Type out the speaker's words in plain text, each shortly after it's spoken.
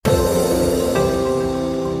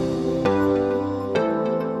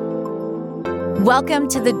Welcome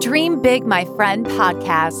to the Dream Big, My Friend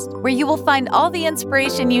podcast, where you will find all the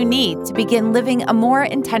inspiration you need to begin living a more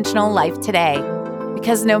intentional life today.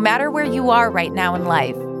 Because no matter where you are right now in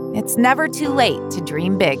life, it's never too late to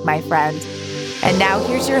dream big, my friend. And now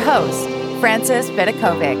here's your host, Frances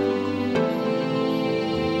Vidakovic.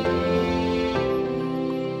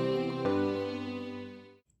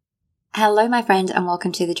 Hello, my friend, and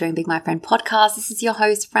welcome to the Dream Big, My Friend podcast. This is your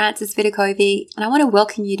host, Frances Vidakovic, and I want to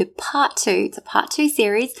welcome you to part two. It's a part two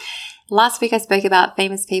series. Last week, I spoke about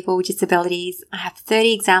famous people with disabilities. I have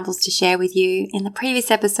 30 examples to share with you. In the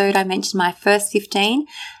previous episode, I mentioned my first 15,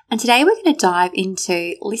 and today we're going to dive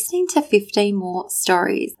into listening to 15 more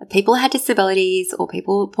stories of people who had disabilities or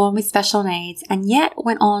people born with special needs and yet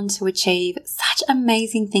went on to achieve such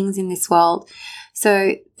amazing things in this world.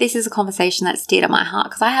 So this is a conversation that's dear to my heart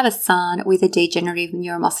because I have a son with a degenerative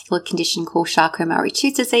neuromuscular condition called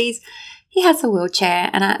Charcot-Marie-Tooth disease. He has a wheelchair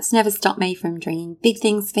and it's never stopped me from dreaming big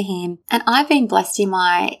things for him. And I've been blessed in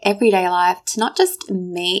my everyday life to not just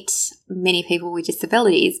meet many people with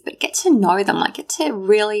disabilities, but get to know them, like get to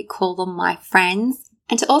really call them my friends.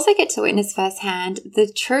 And to also get to witness firsthand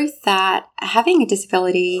the truth that having a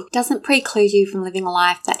disability doesn't preclude you from living a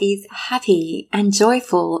life that is happy and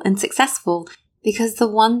joyful and successful. Because the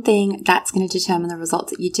one thing that's going to determine the results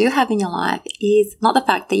that you do have in your life is not the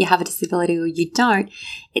fact that you have a disability or you don't.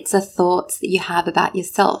 It's the thoughts that you have about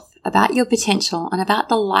yourself, about your potential, and about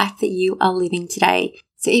the life that you are living today.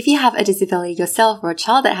 So if you have a disability yourself or a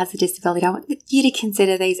child that has a disability, I want you to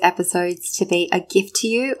consider these episodes to be a gift to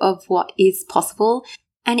you of what is possible.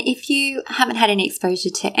 And if you haven't had any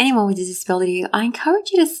exposure to anyone with a disability, I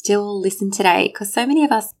encourage you to still listen today because so many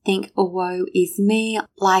of us think, oh, woe is me.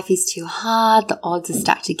 Life is too hard. The odds are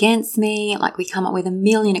stacked against me. Like we come up with a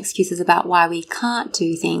million excuses about why we can't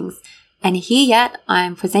do things. And here yet,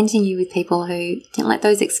 I'm presenting you with people who didn't let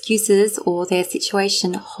those excuses or their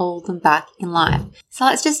situation hold them back in life. So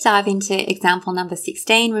let's just dive into example number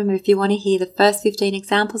 16. Remember, if you want to hear the first 15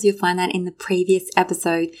 examples, you'll find that in the previous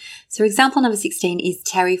episode. So example number 16 is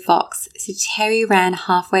Terry Fox. So Terry ran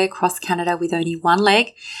halfway across Canada with only one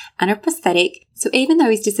leg and a prosthetic. So even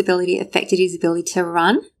though his disability affected his ability to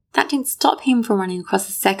run, that didn't stop him from running across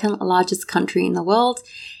the second largest country in the world.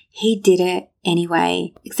 He did it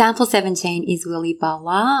anyway. Example 17 is Willie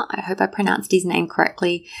Bala. I hope I pronounced his name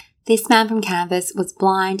correctly. This man from Canvas was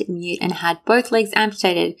blind, mute, and had both legs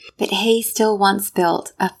amputated, but he still once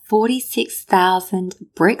built a 46,000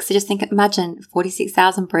 bricks. So just imagine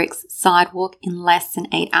 46,000 bricks sidewalk in less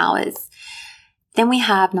than 8 hours. Then we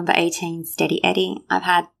have number 18, Steady Eddie. I've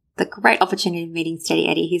had the great opportunity of meeting Steady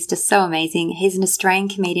Eddie. He's just so amazing. He's an Australian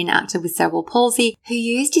comedian actor with cerebral palsy who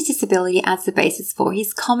used his disability as the basis for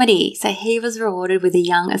his comedy. So he was rewarded with a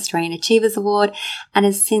Young Australian Achievers Award and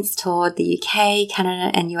has since toured the UK,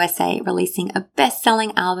 Canada and USA, releasing a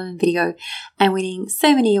best-selling album and video and winning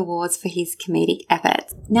so many awards for his comedic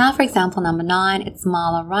efforts. Now for example number 9, it's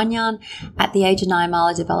Marla Runyan. At the age of 9,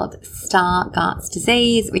 Marla developed Stargardt's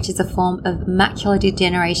disease, which is a form of macular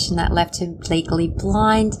degeneration that left her legally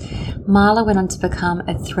blind. Marla went on to become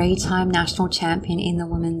a 3-time national champion in the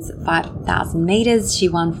women's 5,000 meters. She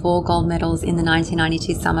won 4 gold medals in the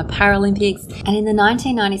 1992 Summer Paralympics, and in the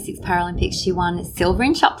 1996 Paralympics she won silver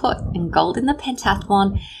in shot put and gold in the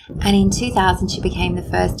pentathlon, and in 2000 she became the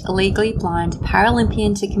first legally blind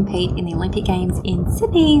Paralympian to compete in the Olympic Games in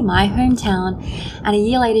Sydney, my hometown, and a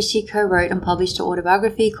year later she co-wrote and published an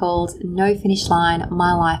autobiography called No Finish Line,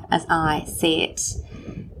 My Life as I See It.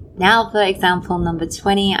 Now for example number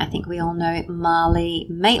 20, I think we all know Marlee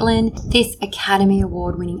Maitland. This Academy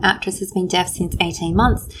Award winning actress has been deaf since 18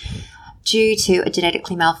 months due to a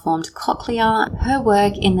genetically malformed cochlea. Her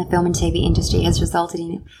work in the film and TV industry has resulted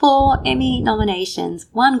in 4 Emmy nominations,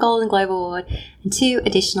 1 Golden Globe Award, and 2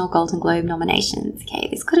 additional Golden Globe nominations. Okay,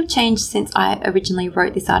 this could have changed since I originally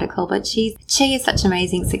wrote this article, but she is such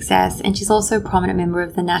amazing success, and she's also a prominent member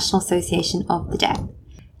of the National Association of the Deaf.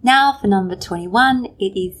 Now for number 21,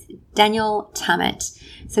 it is Daniel Tammet.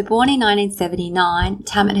 So born in 1979,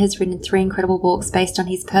 Tammet has written 3 incredible books based on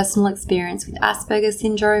his personal experience with Asperger's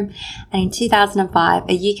syndrome, and in 2005,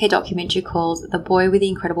 a UK documentary called The Boy with the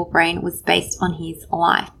Incredible Brain was based on his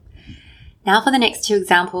life. Now for the next 2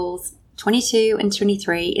 examples, 22 and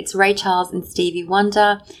 23, it's Ray Charles and Stevie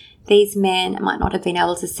Wonder. These men might not have been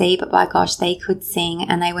able to see, but by gosh, they could sing,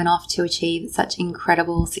 and they went off to achieve such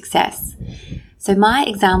incredible success. So my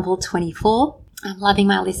example 24, I'm loving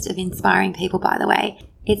my list of inspiring people, by the way.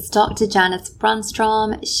 It's Dr. Janice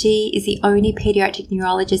Brunstrom. She is the only pediatric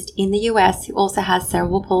neurologist in the US who also has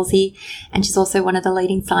cerebral palsy, and she's also one of the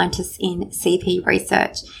leading scientists in CP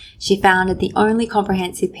research. She founded the only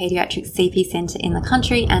comprehensive pediatric CP centre in the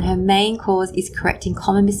country, and her main cause is correcting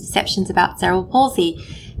common misperceptions about cerebral palsy.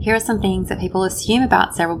 Here are some things that people assume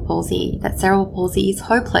about cerebral palsy: that cerebral palsy is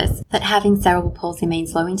hopeless, that having cerebral palsy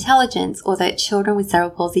means low intelligence, or that children with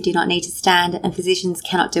cerebral palsy do not need to stand and physicians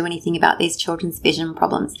cannot do anything about these children's vision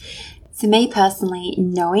problems. For me personally,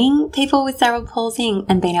 knowing people with cerebral palsy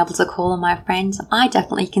and being able to call on my friend, I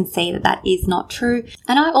definitely can see that that is not true.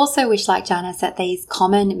 And I also wish, like Janice, that these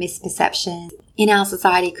common misperceptions in our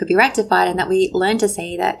society could be rectified and that we learn to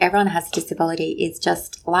see that everyone has a disability is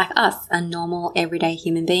just like us, a normal, everyday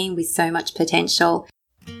human being with so much potential.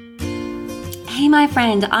 Hey, my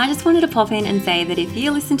friend, I just wanted to pop in and say that if you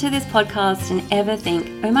listen to this podcast and ever think,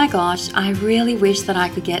 oh my gosh, I really wish that I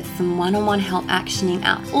could get some one-on-one help actioning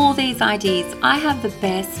out all these ideas, I have the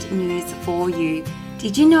best news for you.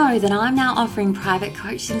 Did you know that I'm now offering private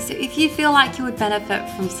coaching? So if you feel like you would benefit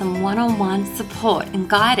from some one-on-one support and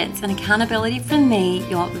guidance and accountability from me,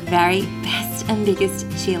 your very best and biggest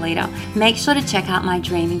cheerleader, make sure to check out my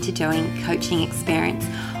Dreaming to Doing coaching experience.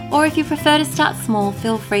 Or if you prefer to start small,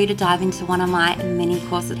 feel free to dive into one of my mini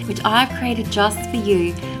courses, which I've created just for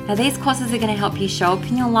you. Now, these courses are going to help you show up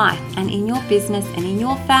in your life and in your business and in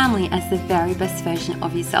your family as the very best version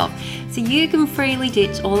of yourself. So you can freely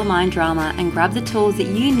ditch all the mind drama and grab the tools that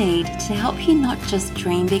you need to help you not just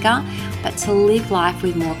dream bigger, but to live life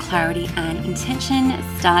with more clarity and intention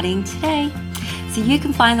starting today. So you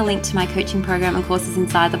can find the link to my coaching program and courses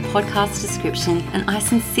inside the podcast description, and I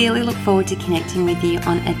sincerely look forward to connecting with you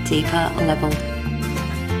on a deeper level.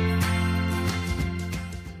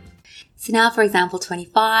 So now for example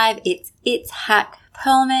 25, it's Itzhak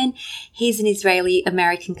Perlman. He's an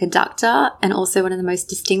Israeli-American conductor and also one of the most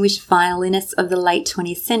distinguished violinists of the late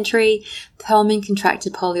 20th century. Perlman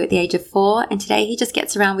contracted polio at the age of 4, and today he just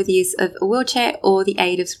gets around with the use of a wheelchair or the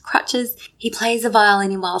aid of crutches. He plays the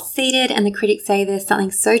violin while seated, and the critics say there's something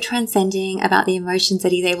so transcending about the emotions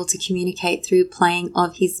that he's able to communicate through playing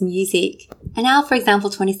of his music. And now for example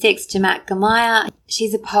 26, Jamat Gamaya.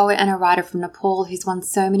 She's a poet and a writer from Nepal who's won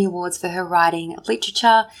so many awards for her writing of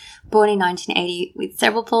literature. Born in 1980 with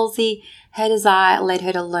cerebral palsy, her desire led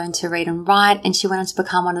her to learn to read and write, and she went on to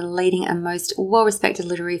become one of the leading and most well-respected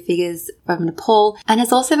literary figures from Nepal, and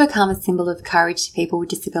has also become a symbol of courage to people with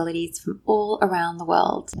disabilities from all around the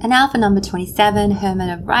world. And now for number 27, Herman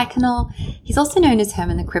of Reichenau. He's also known as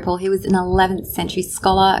Herman the Cripple. He was an 11th century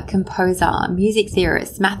scholar, composer, music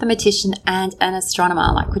theorist, mathematician, and an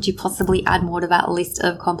astronomer. Like, could you possibly add more to that list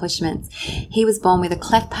of accomplishments? He was born with a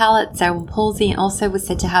cleft palate, cerebral palsy, and also was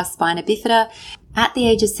said to have spina bifida. At the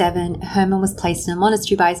age of 7, Herman was placed in a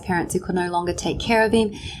monastery by his parents who could no longer take care of him,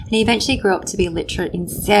 and he eventually grew up to be literate in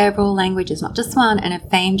several languages, not just one, and a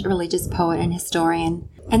famed religious poet and historian.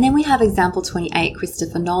 And then we have example 28,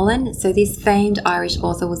 Christopher Nolan. So this famed Irish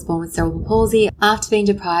author was born with cerebral palsy after being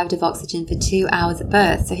deprived of oxygen for 2 hours at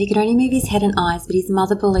birth. So he could only move his head and eyes, but his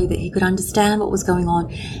mother believed that he could understand what was going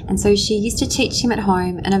on. And so she used to teach him at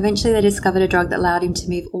home, and eventually they discovered a drug that allowed him to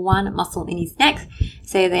move one muscle in his neck.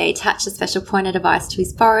 So they attached a special pointer device to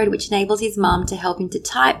his forehead, which enables his mum to help him to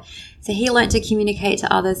type. So he learnt to communicate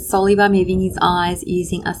to others solely by moving his eyes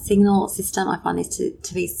using a signal system. I find this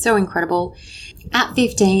to be so incredible. At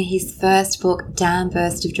 15, his first book, Damn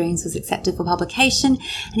Burst of Dreams, was accepted for publication,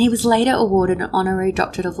 and he was later awarded an honorary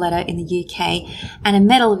doctorate of letter in the UK and a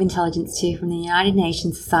Medal of Intelligence too from the United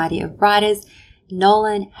Nations Society of Writers.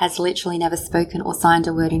 Nolan has literally never spoken or signed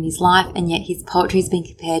a word in his life, and yet his poetry has been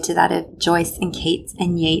compared to that of Joyce and Keats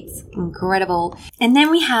and Yeats. Incredible. And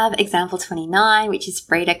then we have example 29, which is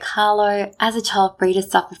Frida Kahlo. As a child, Frida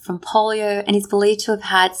suffered from polio and is believed to have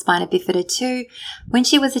had spina bifida too. When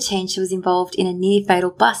she was a teen, she was involved in a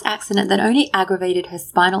near-fatal bus accident that only aggravated her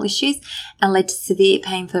spinal issues and led to severe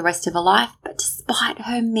pain for the rest of her life. But despite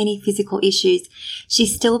her many physical issues, she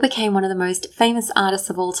still became one of the most famous artists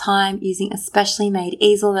of all time, using a specially made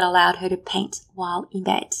easel that allowed her to paint while in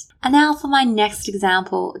bed. And now for my next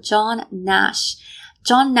example, John Nash.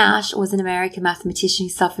 John Nash was an American mathematician who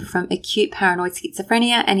suffered from acute paranoid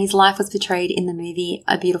schizophrenia, and his life was portrayed in the movie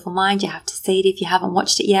A Beautiful Mind. You have to see it if you haven't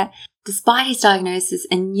watched it yet. Despite his diagnosis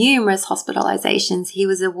and numerous hospitalizations, he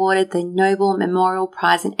was awarded the Nobel Memorial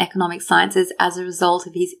Prize in Economic Sciences as a result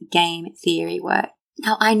of his game theory work.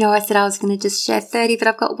 Now, I know I said I was going to just share 30, but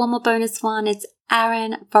I've got one more bonus one. It's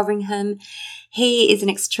Aaron Fotheringham. He is an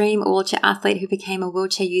extreme wheelchair athlete who became a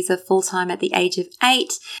wheelchair user full-time at the age of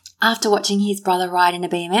 8. After watching his brother ride on a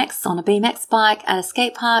BMX bike at a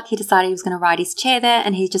skate park, he decided he was going to ride his chair there,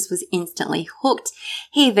 and he just was instantly hooked.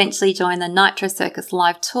 He eventually joined the Nitro Circus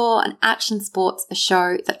Live Tour, an action sports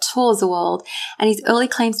show that tours the world, and his early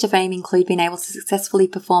claims to fame include being able to successfully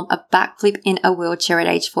perform a backflip in a wheelchair at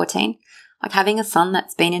age 14. Like having a son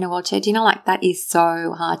that's been in a wheelchair, do you know, like that is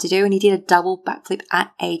so hard to do. And he did a double backflip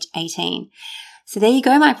at age 18. So there you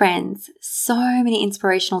go, my friends. So many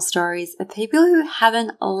inspirational stories of people who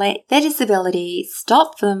haven't let their disability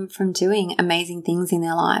stop them from doing amazing things in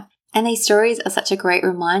their life. And these stories are such a great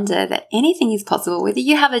reminder that anything is possible, whether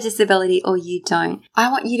you have a disability or you don't. I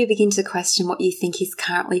want you to begin to question what you think is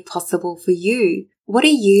currently possible for you. What are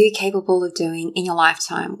you capable of doing in your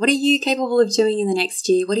lifetime? What are you capable of doing in the next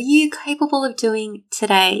year? What are you capable of doing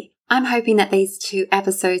today? I'm hoping that these 2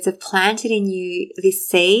 episodes have planted in you this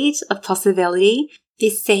seed of possibility,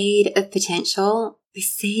 this seed of potential,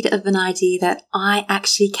 this seed of an idea that I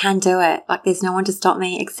actually can do it. Like there's no one to stop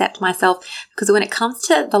me except myself. Because when it comes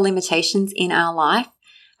to the limitations in our life,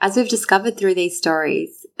 as we've discovered through these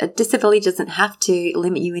stories, a disability doesn't have to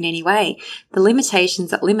limit you in any way. The limitations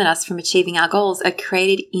that limit us from achieving our goals are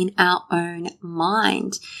created in our own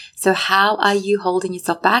mind. So how are you holding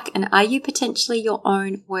yourself back? And are you potentially your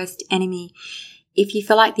own worst enemy? If you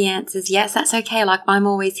feel like the answer is yes, that's okay. Like I'm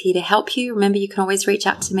always here to help you. Remember, you can always reach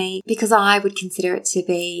out to me because I would consider it to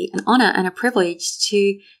be an honor and a privilege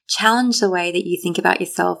to challenge the way that you think about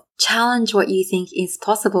yourself, challenge what you think is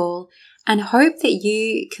possible, and hope that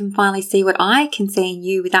you can finally see what I can see in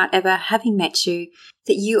you without ever having met you,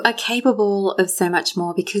 that you are capable of so much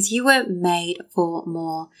more because you were made for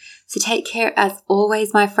more. So take care as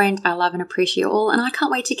always, my friend. I love and appreciate you all, and I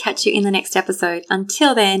can't wait to catch you in the next episode.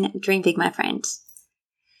 Until then, dream big, my friend.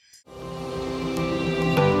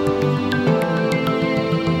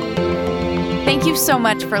 Thank you so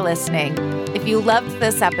much for listening. If you loved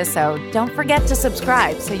this episode, don't forget to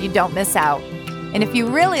subscribe so you don't miss out. And if you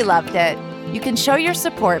really loved it, you can show your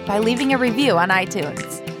support by leaving a review on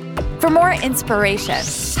iTunes. For more inspiration,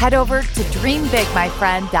 head over to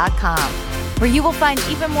dreambigmyfriend.com, where you will find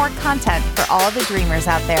even more content for all the dreamers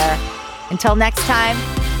out there. Until next time,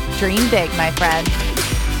 dream big, my friend.